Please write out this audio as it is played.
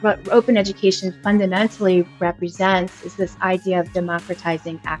What open education fundamentally represents is this idea of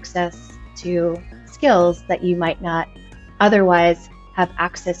democratizing access to skills that you might not otherwise have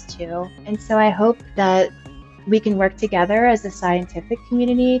access to. And so I hope that we can work together as a scientific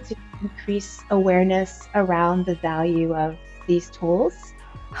community to increase awareness around the value of these tools.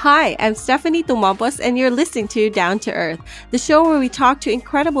 Hi, I'm Stephanie Tumapos, and you're listening to Down to Earth, the show where we talk to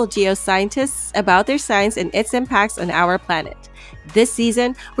incredible geoscientists about their science and its impacts on our planet. This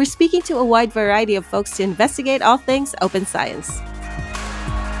season, we're speaking to a wide variety of folks to investigate all things open science.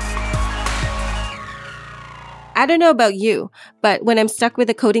 I don't know about you, but when I'm stuck with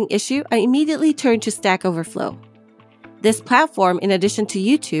a coding issue, I immediately turn to Stack Overflow. This platform, in addition to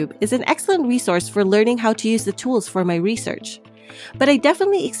YouTube, is an excellent resource for learning how to use the tools for my research. But I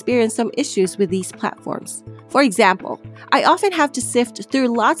definitely experience some issues with these platforms. For example, I often have to sift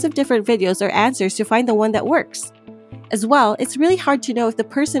through lots of different videos or answers to find the one that works. As well, it's really hard to know if the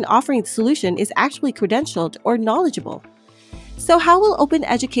person offering the solution is actually credentialed or knowledgeable. So how will open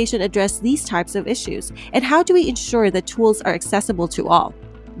education address these types of issues? And how do we ensure that tools are accessible to all?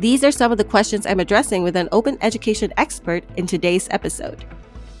 These are some of the questions I'm addressing with an open education expert in today's episode.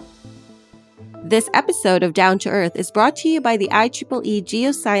 This episode of Down to Earth is brought to you by the IEEE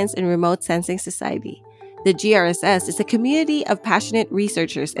Geoscience and Remote Sensing Society. The GRSS is a community of passionate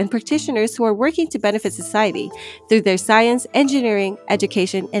researchers and practitioners who are working to benefit society through their science, engineering,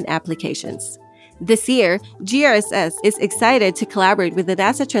 education, and applications. This year, GRSS is excited to collaborate with the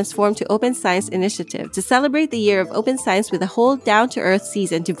NASA Transform to Open Science initiative to celebrate the Year of Open Science with a whole Down to Earth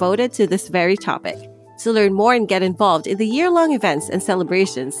season devoted to this very topic. To learn more and get involved in the year-long events and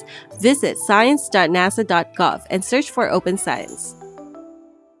celebrations, visit science.nasa.gov and search for Open Science.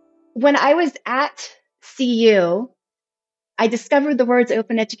 When I was at CU, I discovered the words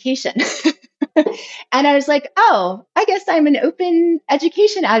open education. And I was like, oh, I guess I'm an open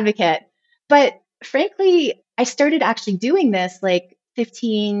education advocate. But frankly, I started actually doing this like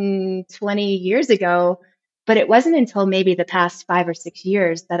 15, 20 years ago. But it wasn't until maybe the past 5 or 6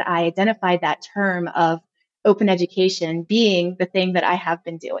 years that I identified that term of open education being the thing that I have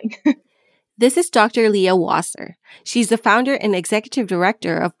been doing. This is Dr. Leah Wasser. She's the founder and executive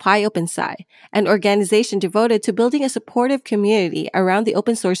director of pyOpenSci, an organization devoted to building a supportive community around the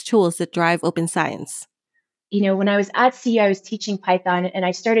open source tools that drive open science. You know, when I was at CU, I was teaching Python, and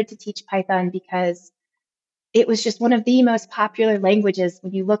I started to teach Python because it was just one of the most popular languages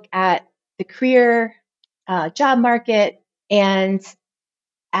when you look at the career job market. And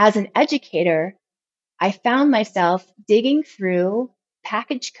as an educator, I found myself digging through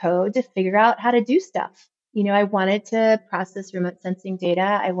package code to figure out how to do stuff. You know, I wanted to process remote sensing data.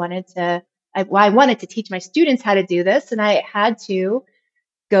 I wanted to teach my students how to do this, and I had to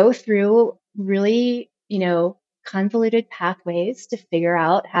go through really, convoluted pathways to figure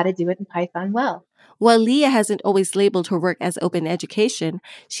out how to do it in Python well. While Leah hasn't always labeled her work as open education,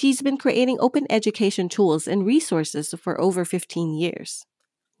 she's been creating open education tools and resources for over 15 years.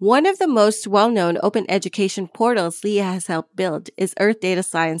 One of the most well-known open education portals Leah has helped build is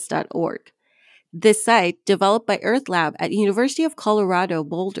earthdatascience.org. This site, developed by Earth Lab at University of Colorado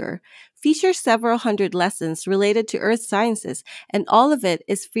Boulder, features several hundred lessons related to earth sciences, and all of it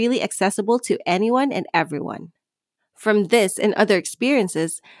is freely accessible to anyone and everyone. From this and other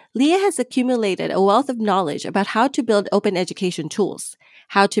experiences, Leah has accumulated a wealth of knowledge about how to build open education tools,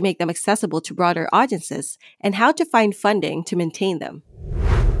 how to make them accessible to broader audiences, and how to find funding to maintain them.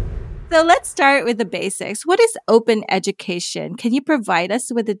 So let's start with the basics. What is open education? Can you provide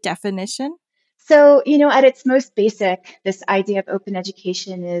us with a definition? So, at its most basic, this idea of open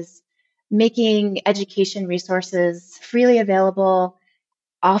education is making education resources freely available.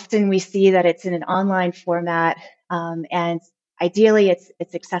 Often we see that it's in an online format, and ideally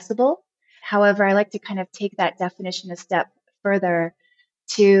it's accessible. However, I like to kind of take that definition a step further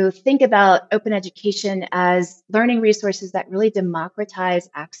to think about open education as learning resources that really democratize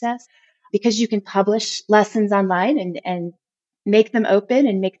access, because you can publish lessons online and make them open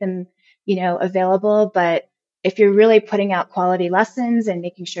and make them, available. But if you're really putting out quality lessons and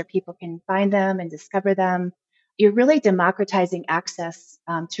making sure people can find them and discover them, you're really democratizing access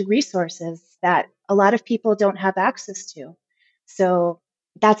to resources that a lot of people don't have access to. So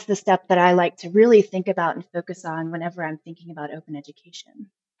that's the step that I like to really think about and focus on whenever I'm thinking about open education.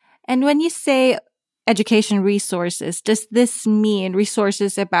 And when you say education resources, does this mean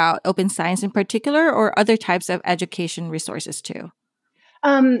resources about open science in particular, or other types of education resources too?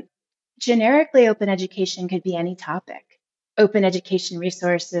 Generically, open education could be any topic. Open education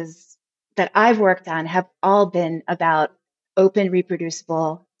resources that I've worked on have all been about open,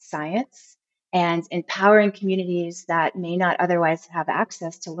 reproducible science. and empowering communities that may not otherwise have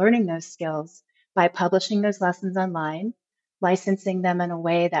access to learning those skills by publishing those lessons online, licensing them in a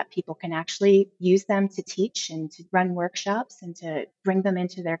way that people can actually use them to teach and to run workshops and to bring them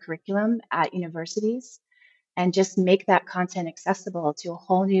into their curriculum at universities, and just make that content accessible to a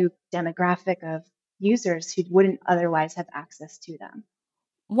whole new demographic of users who wouldn't otherwise have access to them.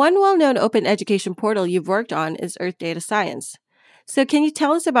 One well known open education portal you've worked on is Earth Data Science. So, can you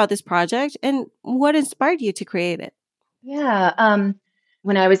tell us about this project and what inspired you to create it? Yeah.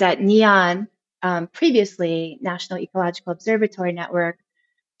 When I was at NEON, previously, National Ecological Observatory Network,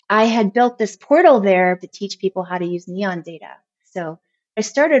 I had built this portal there to teach people how to use NEON data. So I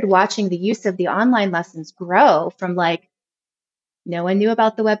started watching the use of the online lessons grow from like no one knew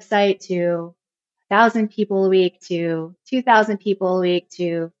about the website to 1,000 people a week to 2,000 people a week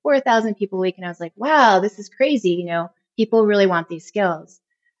to 4,000 people a week. And I was like, wow, this is crazy. People really want these skills.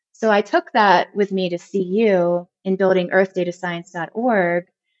 So I took that with me to CU in building earthdatascience.org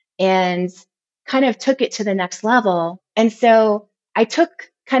and kind of took it to the next level. And so I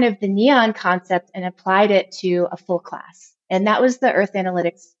took kind of the NEON concept and applied it to a full class. And that was the Earth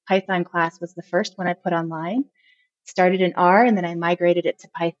Analytics Python class, was the first one I put online. Started in R and then I migrated it to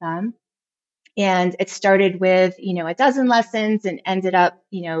Python. And it started with, a dozen lessons and ended up,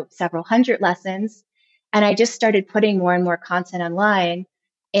 several hundred lessons. And I just started putting more and more content online.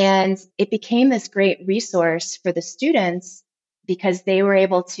 And it became this great resource for the students because they were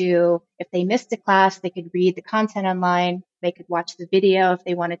able to, if they missed a class, they could read the content online. They could watch the video if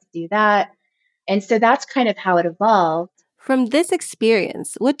they wanted to do that. And so that's kind of how it evolved. From this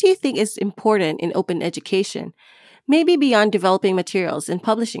experience, what do you think is important in open education, maybe beyond developing materials and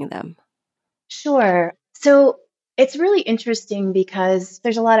publishing them? Sure. So it's really interesting because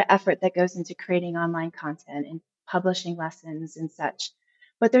there's a lot of effort that goes into creating online content and publishing lessons and such.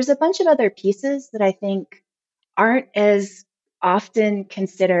 But there's a bunch of other pieces that I think aren't as often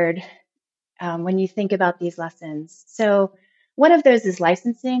considered when you think about these lessons. So one of those is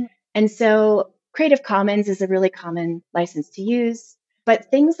licensing. And so Creative Commons is a really common license to use.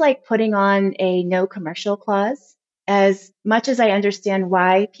 But things like putting on a no commercial clause, as much as I understand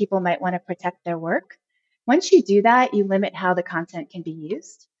why people might want to protect their work, once you do that, you limit how the content can be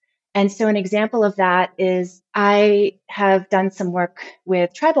used. And so an example of that is I have done some work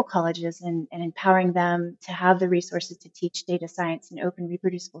with tribal colleges and empowering them to have the resources to teach data science and open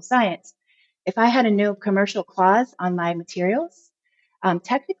reproducible science. If I had a no commercial clause on my materials,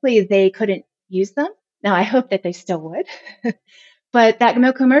 technically they couldn't use them. Now, I hope that they still would. But that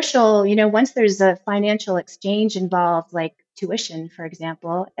no commercial, once there's a financial exchange involved, like tuition, for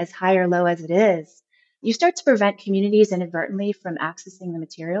example, as high or low as it is, you start to prevent communities inadvertently from accessing the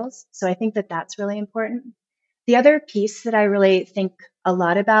materials. So I think that that's really important. The other piece that I really think a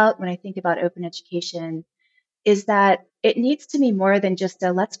lot about when I think about open education is that it needs to be more than just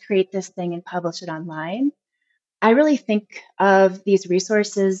a let's create this thing and publish it online. I really think of these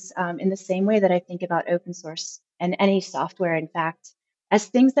resources in the same way that I think about open source and any software, in fact, as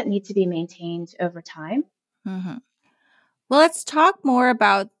things that need to be maintained over time. Mm-hmm. Well, let's talk more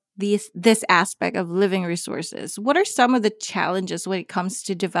about this aspect of living resources. What are some of the challenges when it comes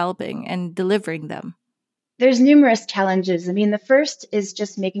to developing and delivering them? There's numerous challenges. I mean, the first is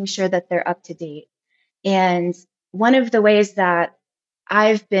just making sure that they're up to date. And one of the ways that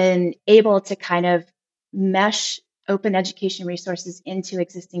I've been able to kind of mesh open education resources into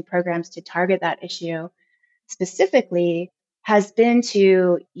existing programs to target that issue specifically has been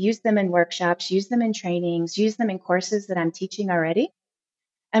to use them in workshops, use them in trainings, use them in courses that I'm teaching already.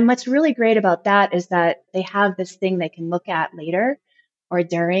 And what's really great about that is that they have this thing they can look at later or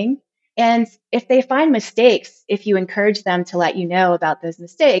during. And if they find mistakes, if you encourage them to let you know about those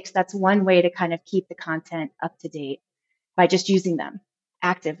mistakes, that's one way to kind of keep the content up to date by just using them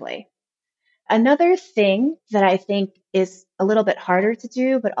actively. Another thing that I think is a little bit harder to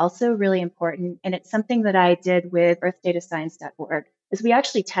do, but also really important, and it's something that I did with earthdatascience.org, is we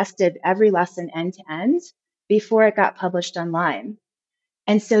actually tested every lesson end to end before it got published online.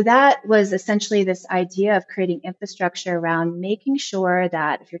 And so that was essentially this idea of creating infrastructure around making sure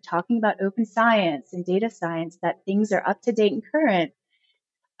that if you're talking about open science and data science, that things are up to date and current.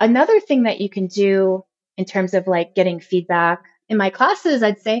 Another thing that you can do in terms of like getting feedback in my classes,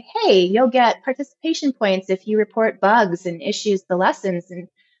 I'd say, hey, you'll get participation points if you report bugs and issues the lessons, and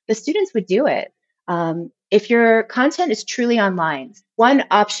the students would do it. If your content is truly online, one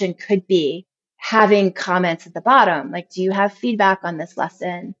option could be having comments at the bottom, like, do you have feedback on this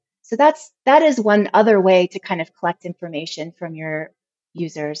lesson? So that is one other way to kind of collect information from your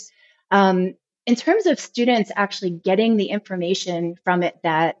users. In terms of students actually getting the information from it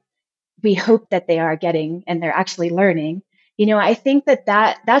that we hope that they are getting and they're actually learning. I think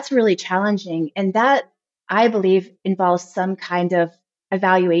that's really challenging. And that, I believe, involves some kind of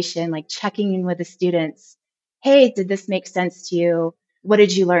evaluation, like checking in with the students. Hey, did this make sense to you? What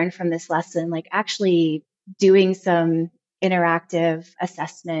did you learn from this lesson? Like actually doing some interactive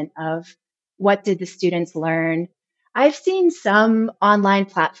assessment of what did the students learn. I've seen some online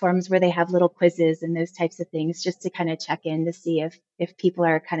platforms where they have little quizzes and those types of things just to kind of check in to see if people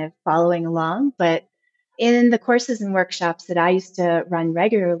are kind of following along. But in the courses and workshops that I used to run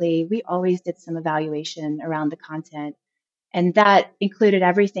regularly, we always did some evaluation around the content. And that included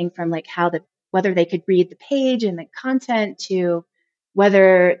everything from like whether they could read the page and the content to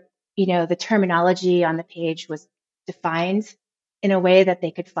whether, the terminology on the page was defined in a way that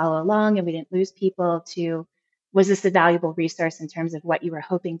they could follow along and we didn't lose people, to was this a valuable resource in terms of what you were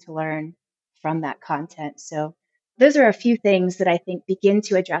hoping to learn from that content. So those are a few things that I think begin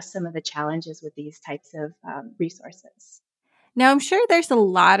to address some of the challenges with these types of resources. Now, I'm sure there's a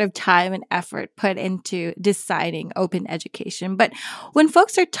lot of time and effort put into deciding open education, but when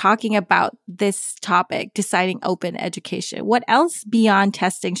folks are talking about this topic, deciding open education, what else beyond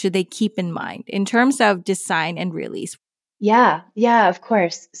testing should they keep in mind in terms of design and release? Yeah, of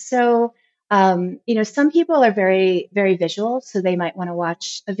course. So, some people are very, very visual, so they might want to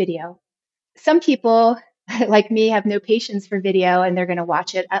watch a video. Some people, like me, have no patience for video and they're going to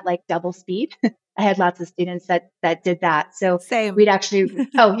watch it at like double speed. I had lots of students that did that. So Same. we'd actually,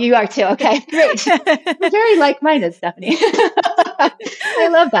 oh, you are too. Okay, great. We're very like-minded, Stephanie. I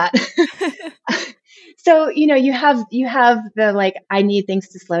love that. So, you have the like, I need things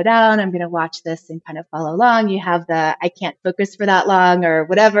to slow down. I'm going to watch this and kind of follow along. You have the, I can't focus for that long or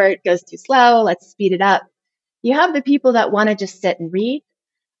whatever. It goes too slow. Let's speed it up. You have the people that want to just sit and read.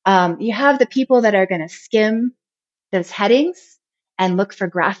 You have the people that are going to skim those headings and look for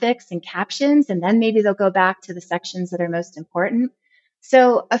graphics and captions, and then maybe they'll go back to the sections that are most important.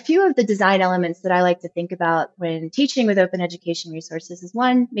 So a few of the design elements that I like to think about when teaching with open education resources is,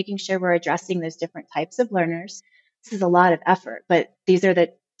 one, making sure we're addressing those different types of learners. This is a lot of effort, but these are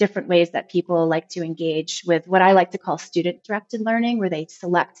the different ways that people like to engage with what I like to call student-directed learning, where they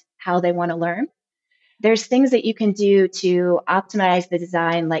select how they want to learn. There's things that you can do to optimize the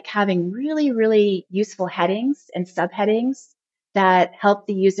design, like having really, really useful headings and subheadings that help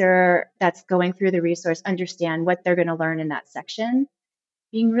the user that's going through the resource understand what they're going to learn in that section.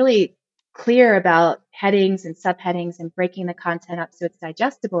 Being really clear about headings and subheadings and breaking the content up so it's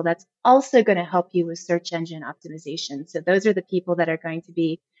digestible, that's also going to help you with search engine optimization. So those are the people that are going to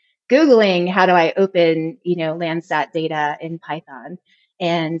be Googling, how do I open, Landsat data in Python?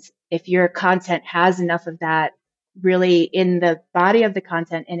 And if your content has enough of that really in the body of the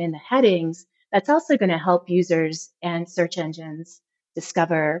content and in the headings, that's also going to help users and search engines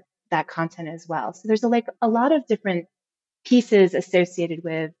discover that content as well. So there's a lot of different pieces associated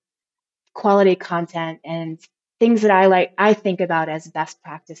with quality content and things that I think about as best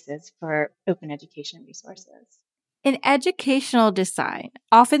practices for open education resources. In educational design,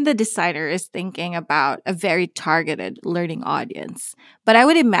 often the designer is thinking about a very targeted learning audience. But I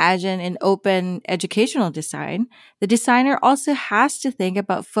would imagine in open educational design, the designer also has to think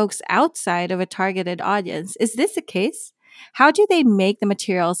about folks outside of a targeted audience. Is this the case? How do they make the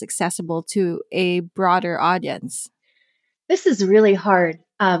materials accessible to a broader audience? This is really hard.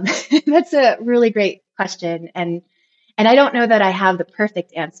 That's a really great question. And I don't know that I have the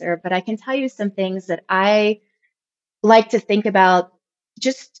perfect answer, but I can tell you some things that I like to think about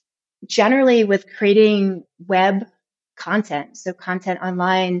just generally with creating web content. So content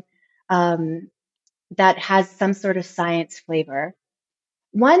online that has some sort of science flavor.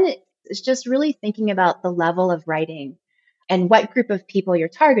 One is just really thinking about the level of writing and what group of people you're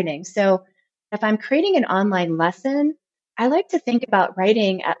targeting. So if I'm creating an online lesson, I like to think about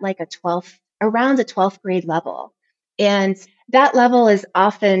writing at like around a 12th grade level. And that level is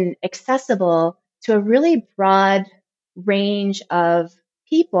often accessible to a really broad range of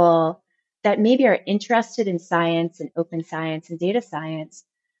people that maybe are interested in science and open science and data science,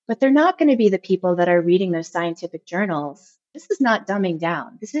 but they're not going to be the people that are reading those scientific journals. This is not dumbing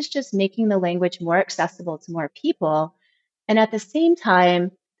down. This is just making the language more accessible to more people. And at the same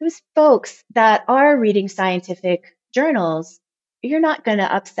time, those folks that are reading scientific journals, you're not going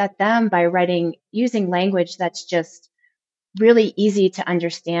to upset them by using language that's just really easy to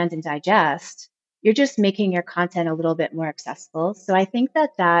understand and digest. You're just making your content a little bit more accessible. So I think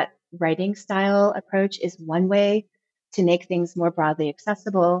that writing style approach is one way to make things more broadly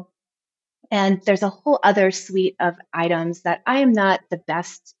accessible. And there's a whole other suite of items that I am not the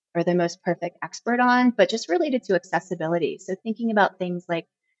best or the most perfect expert on, but just related to accessibility. So thinking about things like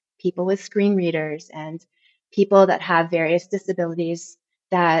people with screen readers and people that have various disabilities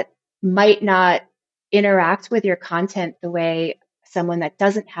that might not interact with your content the way someone that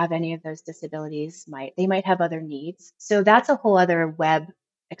doesn't have any of those disabilities might. They might have other needs. So that's a whole other web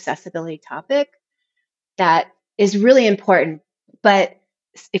accessibility topic that is really important. But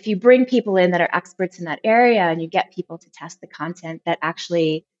if you bring people in that are experts in that area and you get people to test the content that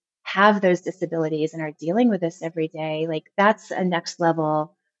actually have those disabilities and are dealing with this every day, like that's a next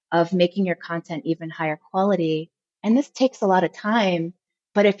level of making your content even higher quality. And this takes a lot of time.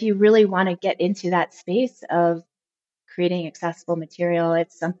 But if you really want to get into that space of creating accessible material,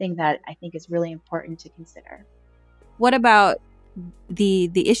 it's something that I think is really important to consider. What about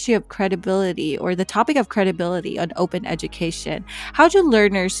the issue of credibility, or the topic of credibility on open education? How do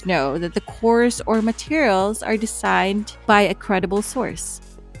learners know that the course or materials are designed by a credible source?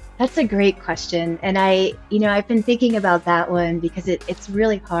 That's a great question. And I've been thinking about that one because it's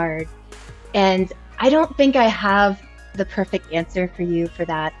really hard. And I don't think I have the perfect answer for you for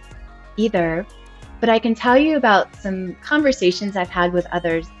that either. But I can tell you about some conversations I've had with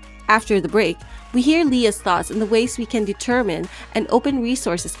others. After the break, we hear Leah's thoughts on the ways we can determine an open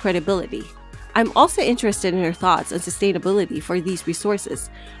resource's credibility. I'm also interested in her thoughts on sustainability for these resources,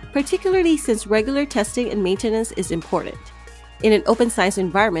 particularly since regular testing and maintenance is important. In an open science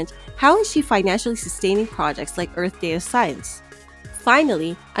environment, how is she financially sustaining projects like Earth Data Science?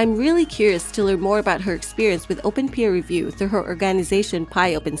 Finally, I'm really curious to learn more about her experience with open peer review through her organization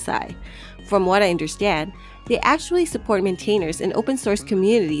pyOpenSci. From what I understand, they actually support maintainers in open source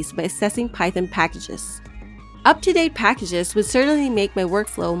communities by assessing Python packages. Up-to-date packages would certainly make my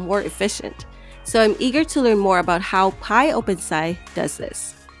workflow more efficient, so I'm eager to learn more about how pyOpenSci does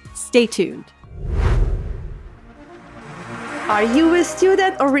this. Stay tuned. Are you a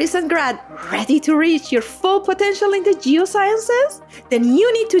student or recent grad ready to reach your full potential in the geosciences? Then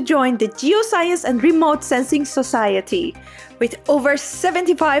you need to join the Geoscience and Remote Sensing Society. With over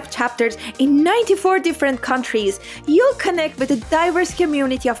 75 chapters in 94 different countries, you'll connect with a diverse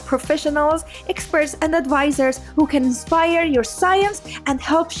community of professionals, experts, and advisors who can inspire your science and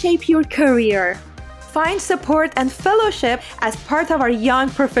help shape your career. Find support and fellowship as part of our Young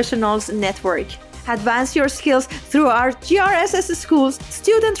Professionals Network. Advance your skills through our GRSS schools,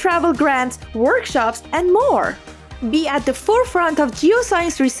 student travel grants, workshops, and more. Be at the forefront of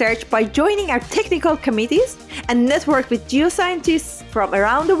geoscience research by joining our technical committees and network with geoscientists from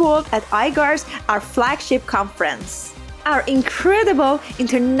around the world at IGARS, our flagship conference. Our incredible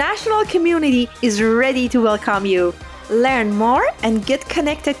international community is ready to welcome you. Learn more and get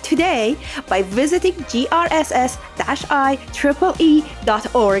connected today by visiting grss-i-eee.org.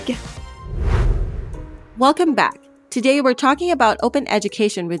 Welcome back. Today we're talking about open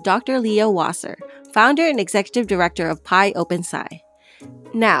education with Dr. Leah Wasser, founder and executive director of pyOpenSci.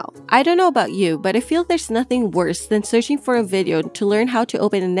 Now, I don't know about you, but I feel there's nothing worse than searching for a video to learn how to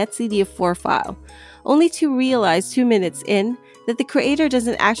open a netcdf4 file, only to realize 2 minutes in that the creator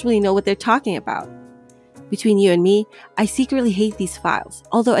doesn't actually know what they're talking about. Between you and me, I secretly hate these files,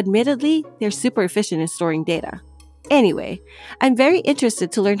 although admittedly, they're super efficient in storing data. Anyway, I'm very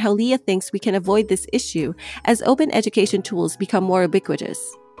interested to learn how Leah thinks we can avoid this issue as open education tools become more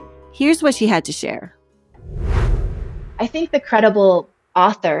ubiquitous. Here's what she had to share. I think the credible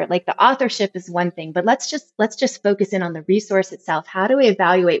author, like the authorship is one thing, but let's just focus in on the resource itself. How do we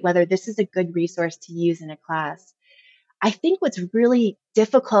evaluate whether this is a good resource to use in a class? I think what's really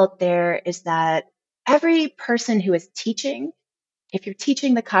difficult there is that every person who is teaching, if you're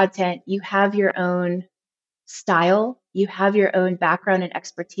teaching the content, you have your own style, you have your own background and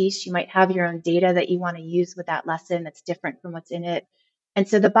expertise, you might have your own data that you want to use with that lesson that's different from what's in it. And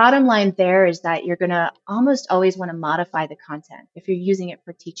so the bottom line there is that you're going to almost always want to modify the content if you're using it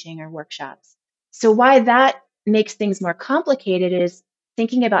for teaching or workshops. So why that makes things more complicated is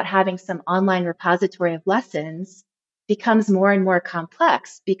thinking about having some online repository of lessons becomes more and more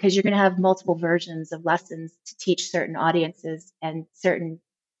complex because you're going to have multiple versions of lessons to teach certain audiences and certain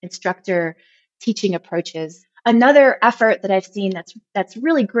instructor teaching approaches. Another effort that I've seen that's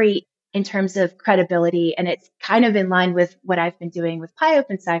really great in terms of credibility, and it's kind of in line with what I've been doing with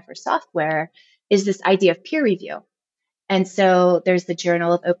pyOpenSci for software, is this idea of peer review. And so there's the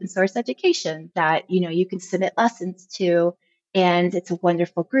Journal of Open Source Education that you can submit lessons to, and it's a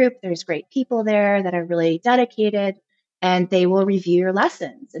wonderful group. There's great people there that are really dedicated, and they will review your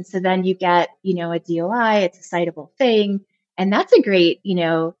lessons. And so then you get a DOI. It's a citable thing, and that's a great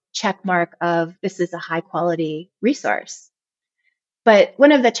check mark of this is a high quality resource. But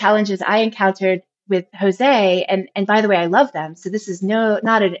one of the challenges I encountered with Jose, and by the way, I love them. So this is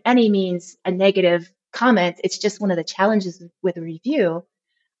not in any means a negative comment. It's just one of the challenges with a review.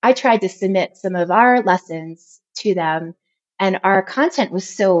 I tried to submit some of our lessons to them, and our content was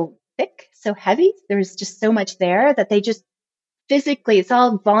so thick, so heavy. There was just so much there that they just physically, it's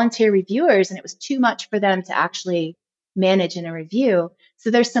all volunteer reviewers, and it was too much for them to actually manage in a review.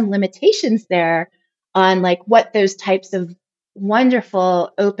 So there's some limitations there on like what those types of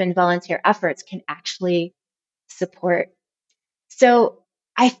wonderful open volunteer efforts can actually support. So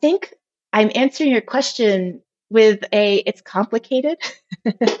I think I'm answering your question with it's complicated.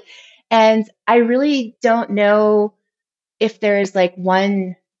 And I really don't know if there's like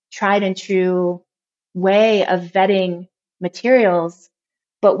one tried and true way of vetting materials.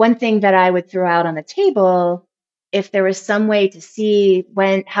 But one thing that I would throw out on the table, if there was some way to see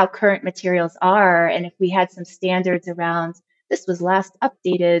how current materials are, and if we had some standards around this was last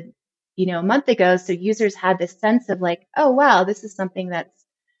updated, a month ago, so users had this sense of like, oh wow, this is something that's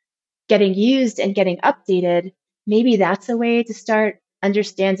getting used and getting updated. Maybe that's a way to start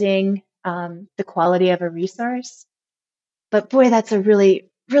understanding the quality of a resource. But boy, that's a really,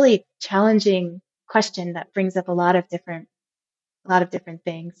 really challenging question that brings up a lot of different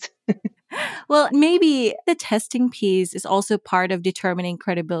things. Well, maybe the testing piece is also part of determining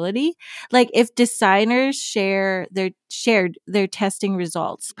credibility. Like if designers shared their testing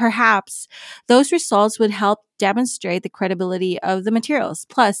results, perhaps those results would help demonstrate the credibility of the materials.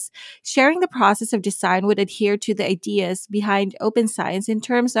 Plus, sharing the process of design would adhere to the ideas behind open science in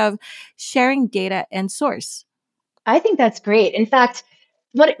terms of sharing data and source. I think that's great. In fact,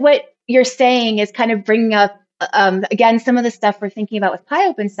 what you're saying is kind of bringing up again some of the stuff we're thinking about with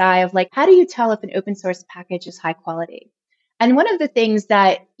pyOpenSci of like, how do you tell if an open source package is high quality? And one of the things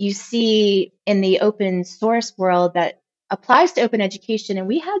that you see in the open source world that applies to open education, and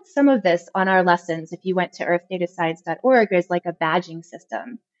we had some of this on our lessons if you went to earthdatascience.org, is like a badging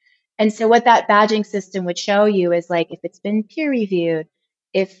system. And so what that badging system would show you is like if it's been peer reviewed,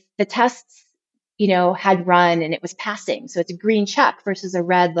 if the tests, had run and it was passing. So it's a green check versus a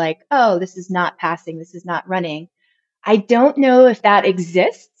red, like, oh, this is not passing, this is not running. I don't know if that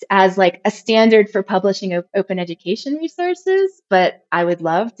exists as like a standard for publishing open education resources, but I would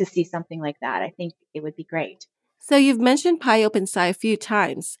love to see something like that. I think it would be great. So you've mentioned pyOpenSci a few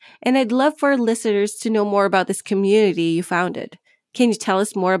times, and I'd love for listeners to know more about this community you founded. Can you tell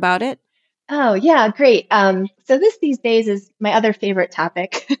us more about it? Oh, yeah, great. So this these days is my other favorite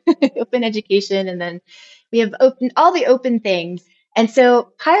topic, open education, and then we have all the open things. And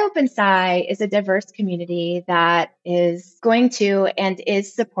so pyOpenSci is a diverse community that is going to and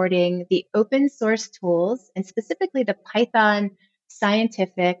is supporting the open source tools and specifically the Python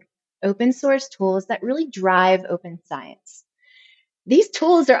scientific open source tools that really drive open science. These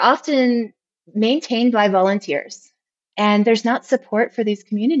tools are often maintained by volunteers, and there's not support for these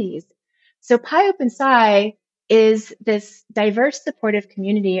communities. So pyOpenSci is this diverse supportive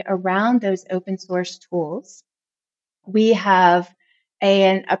community around those open source tools. We have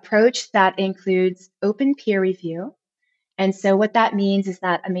an approach that includes open peer review. And so what that means is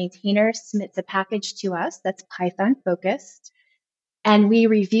that a maintainer submits a package to us that's Python focused, and we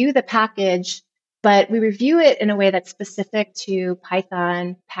review the package, but we review it in a way that's specific to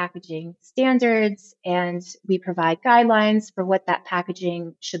Python packaging standards, and we provide guidelines for what that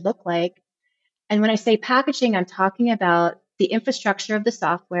packaging should look like. And when I say packaging, I'm talking about the infrastructure of the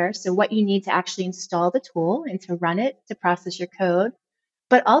software, so what you need to actually install the tool and to run it to process your code,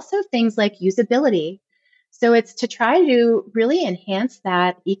 but also things like usability. So it's to try to really enhance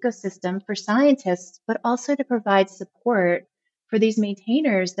that ecosystem for scientists, but also to provide support for these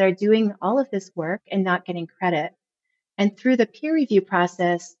maintainers that are doing all of this work and not getting credit. And through the peer review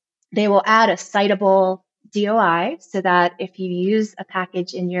process, they will add a citable DOI so that if you use a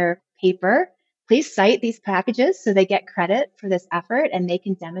package in your paper, please cite these packages so they get credit for this effort and they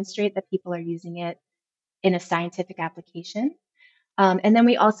can demonstrate that people are using it in a scientific application. And then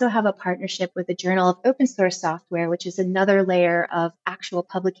we also have a partnership with the Journal of Open Source Software, which is another layer of actual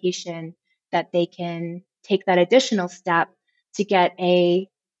publication that they can take that additional step to get a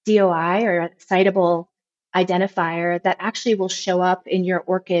DOI or a citable identifier that actually will show up in your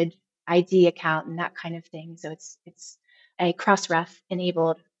ORCID ID account and that kind of thing. So it's a cross-ref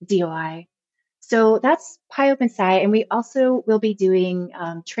enabled DOI. So that's pyOpenSci, and we also will be doing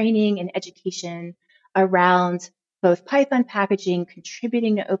training and education around both Python packaging,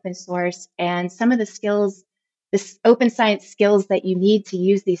 contributing to open source, and some of the skills, this open science skills that you need to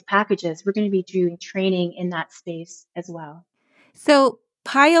use these packages. We're going to be doing training in that space as well. So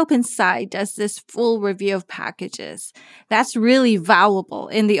pyOpenSci does this full review of packages. That's really valuable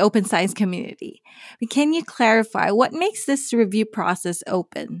in the open science community. But can you clarify what makes this review process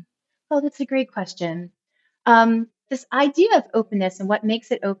open? Oh, that's a great question. this idea of openness and what makes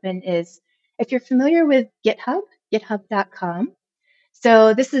it open is if you're familiar with GitHub, github.com.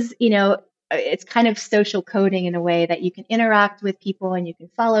 So this is, it's kind of social coding in a way that you can interact with people and you can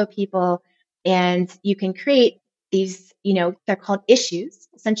follow people and you can create these, they're called issues.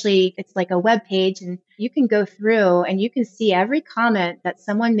 Essentially, it's like a web page and you can go through and you can see every comment that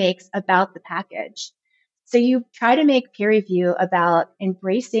someone makes about the package. So you try to make peer review about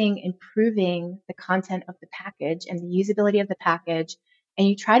embracing, improving the content of the package and the usability of the package. And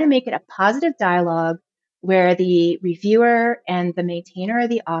you try to make it a positive dialogue where the reviewer and the maintainer or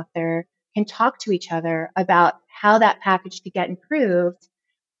the author can talk to each other about how that package could get improved.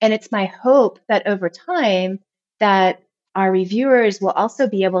 And it's my hope that over time that our reviewers will also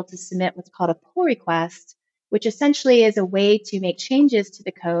be able to submit what's called a pull request, which essentially is a way to make changes to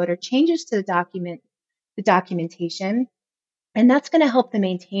the code or changes to the documentation. And that's going to help the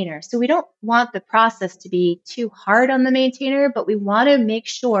maintainer. So we don't want the process to be too hard on the maintainer, but we want to make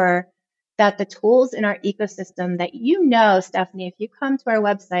sure that the tools in our ecosystem that Stephanie, if you come to our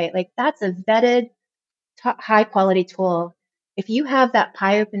website, like that's a vetted, high quality tool. If you have that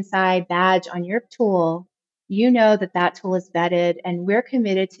pyOpenSci badge on your tool, you know that that tool is vetted, and we're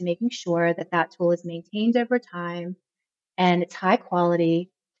committed to making sure that that tool is maintained over time and it's high quality.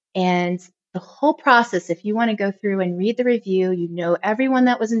 And the whole process, if you want to go through and read the review, everyone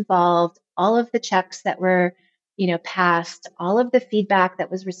that was involved, all of the checks that were, passed, all of the feedback that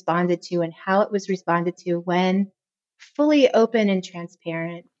was responded to and how it was responded to when fully open and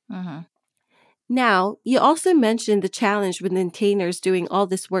transparent. Mm-hmm. Now, you also mentioned the challenge with maintainers doing all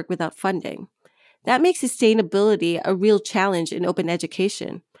this work without funding. That makes sustainability a real challenge in open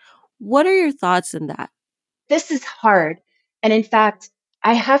education. What are your thoughts on that? This is hard. And in fact,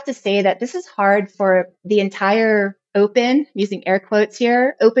 I have to say that this is hard for the entire open, using air quotes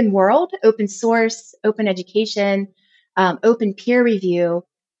here, open world, open source, open education, open peer review.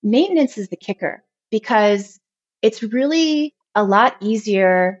 Maintenance is the kicker because it's really a lot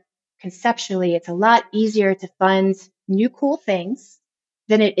easier conceptually. It's a lot easier to fund new cool things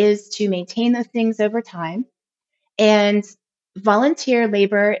than it is to maintain those things over time. And volunteer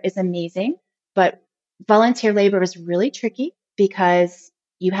labor is amazing, but volunteer labor is really tricky because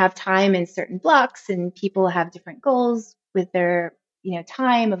you have time in certain blocks and people have different goals with their,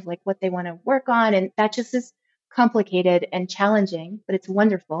 time of like what they want to work on. And that just is complicated and challenging, but it's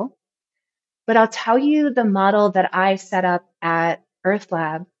wonderful. But I'll tell you the model that I set up at Earth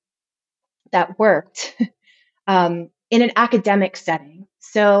Lab that worked in an academic setting.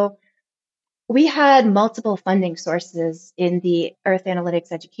 So we had multiple funding sources in the Earth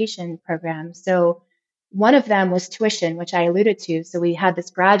Analytics Education program. So one of them was tuition, which I alluded to. So we had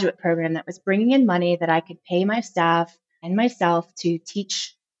this graduate program that was bringing in money that I could pay my staff and myself to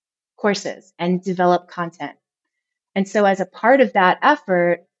teach courses and develop content. And so as a part of that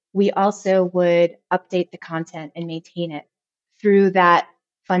effort, we also would update the content and maintain it through that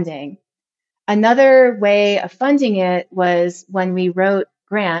funding. Another way of funding it was when we wrote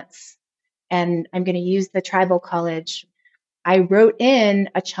grants, and I'm going to use the tribal college. I wrote in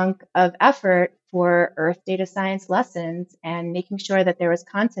a chunk of effort for Earth data science lessons and making sure that there was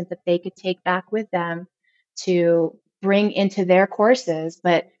content that they could take back with them to bring into their courses.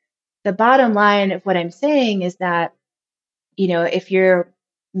 But the bottom line of what I'm saying is that, if you're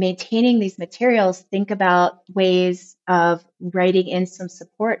maintaining these materials, think about ways of writing in some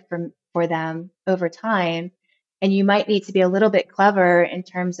support for them over time. And you might need to be a little bit clever in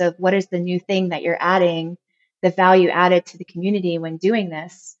terms of what is the new thing that you're adding, the value added to the community when doing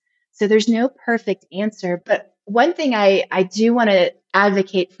this. So there's no perfect answer. But one thing I do want to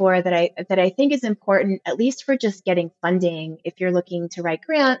advocate for that I think is important, at least for just getting funding, if you're looking to write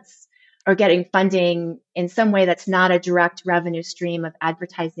grants or getting funding in some way that's not a direct revenue stream of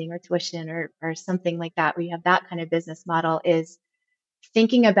advertising or tuition or something like that, where you have that kind of business model, is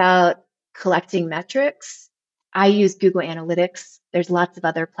thinking about collecting metrics. I use Google Analytics. There's lots of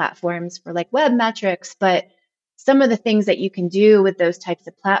other platforms for like web metrics, but some of the things that you can do with those types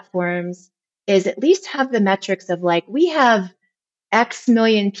of platforms is at least have the metrics of like, we have X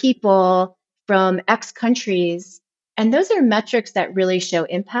million people from X countries. And those are metrics that really show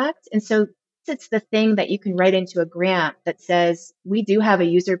impact. And so it's the thing that you can write into a grant that says, we do have a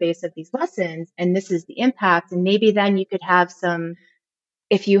user base of these lessons, and this is the impact. And maybe then you could have some,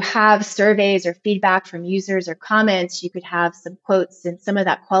 if you have surveys or feedback from users or comments, you could have some quotes and some of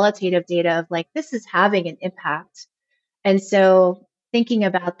that qualitative data of like, this is having an impact. And so thinking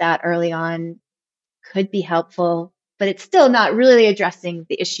about that early on could be helpful, but it's still not really addressing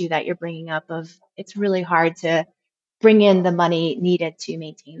the issue that you're bringing up of it's really hard to bring in the money needed to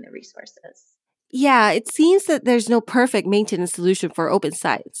maintain the resources. Yeah, it seems that there's no perfect maintenance solution for open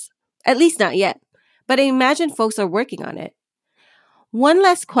science. At least not yet. But I imagine folks are working on it. One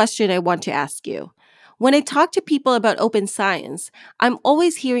last question I want to ask you. When I talk to people about open science, I'm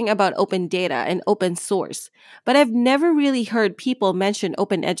always hearing about open data and open source, but I've never really heard people mention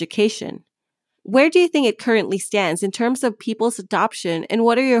open education. Where do you think it currently stands in terms of people's adoption, and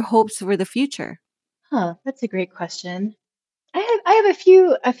what are your hopes for the future? That's a great question. I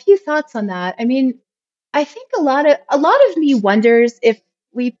have a few thoughts on that. I mean, I think a lot of me wonders if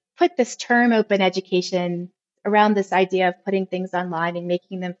we put this term open education around this idea of putting things online and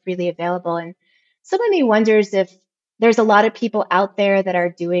making them freely available. And some of me wonders if there's a lot of people out there that are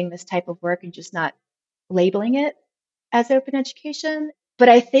doing this type of work and just not labeling it as open education. But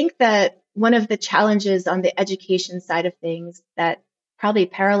I think that one of the challenges on the education side of things that probably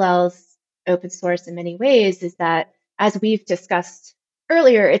parallels open source in many ways is that, as we've discussed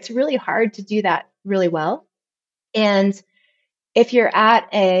earlier, it's really hard to do that really well. And if you're at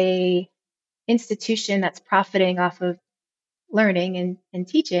a institution that's profiting off of learning and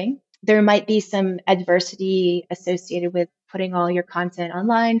teaching, there might be some adversity associated with putting all your content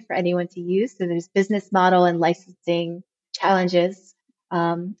online for anyone to use. So there's business model and licensing challenges.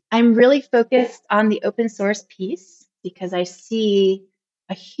 I'm really focused on the open source piece because I see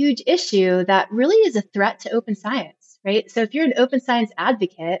a huge issue that really is a threat to open science, right? So if you're an open science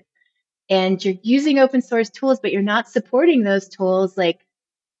advocate and you're using open source tools, but you're not supporting those tools, like,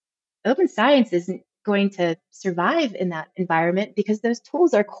 open science isn't going to survive in that environment because those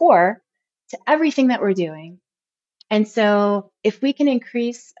tools are core to everything that we're doing. And so if we can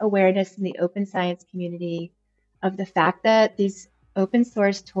increase awareness in the open science community of the fact that these open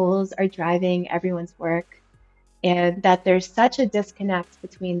source tools are driving everyone's work, and that there's such a disconnect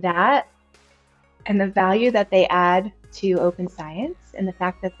between that and the value that they add to open science, and the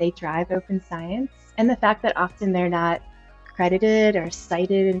fact that they drive open science, and the fact that often they're not credited or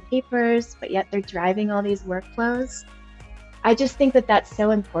cited in papers, but yet they're driving all these workflows. I just think that that's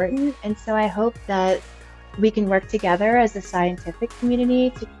so important. And so I hope that we can work together as a scientific community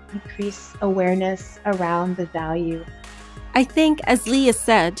to increase awareness around the value. I think, as Leah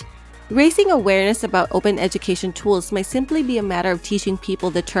said, raising awareness about open education tools might simply be a matter of teaching people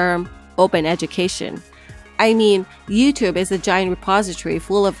the term open education. I mean, YouTube is a giant repository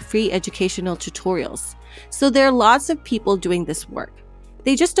full of free educational tutorials. So there are lots of people doing this work.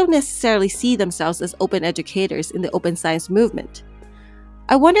 They just don't necessarily see themselves as open educators in the open science movement.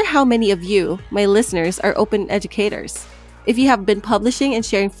 I wonder how many of you, my listeners, are open educators. If you have been publishing and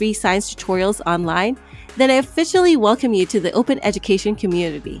sharing free science tutorials online, then I officially welcome you to the open education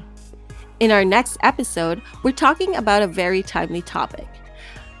community. In our next episode, we're talking about a very timely topic.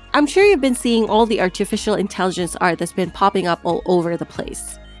 I'm sure you've been seeing all the artificial intelligence art that's been popping up all over the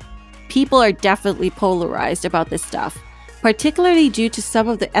place. People are definitely polarized about this stuff, particularly due to some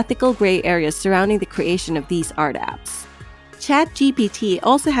of the ethical gray areas surrounding the creation of these art apps. ChatGPT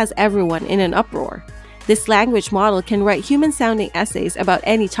also has everyone in an uproar. This language model can write human-sounding essays about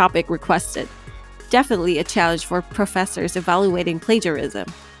any topic requested. Definitely a challenge for professors evaluating plagiarism.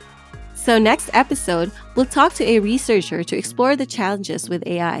 So next episode, we'll talk to a researcher to explore the challenges with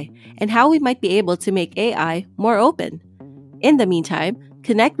AI and how we might be able to make AI more open. In the meantime,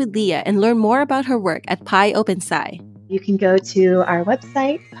 connect with Leah and learn more about her work at pyOpenSci. You can go to our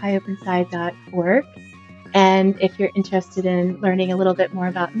website, pyOpenSci.org. And if you're interested in learning a little bit more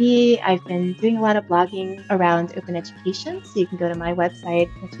about me, I've been doing a lot of blogging around open education. So you can go to my website,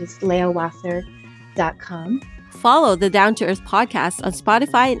 which is leahwasser.com. Follow the Down to Earth podcast on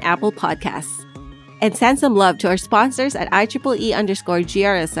Spotify and Apple Podcasts. And send some love to our sponsors at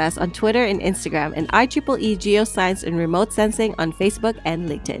IEEE_GRSS on Twitter and Instagram, and IEEE Geoscience and Remote Sensing on Facebook and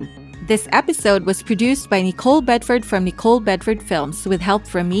LinkedIn. This episode was produced by Nicole Bedford from Nicole Bedford Films with help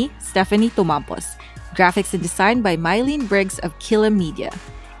from me, Stephanie Tomampos. Graphics and design by Mylene Briggs of Killa Media.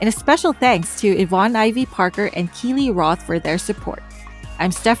 And a special thanks to Yvonne Ivy Parker and Keely Roth for their support.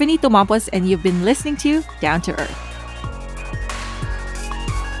 I'm Stephanie Tomampos, and you've been listening to Down to Earth.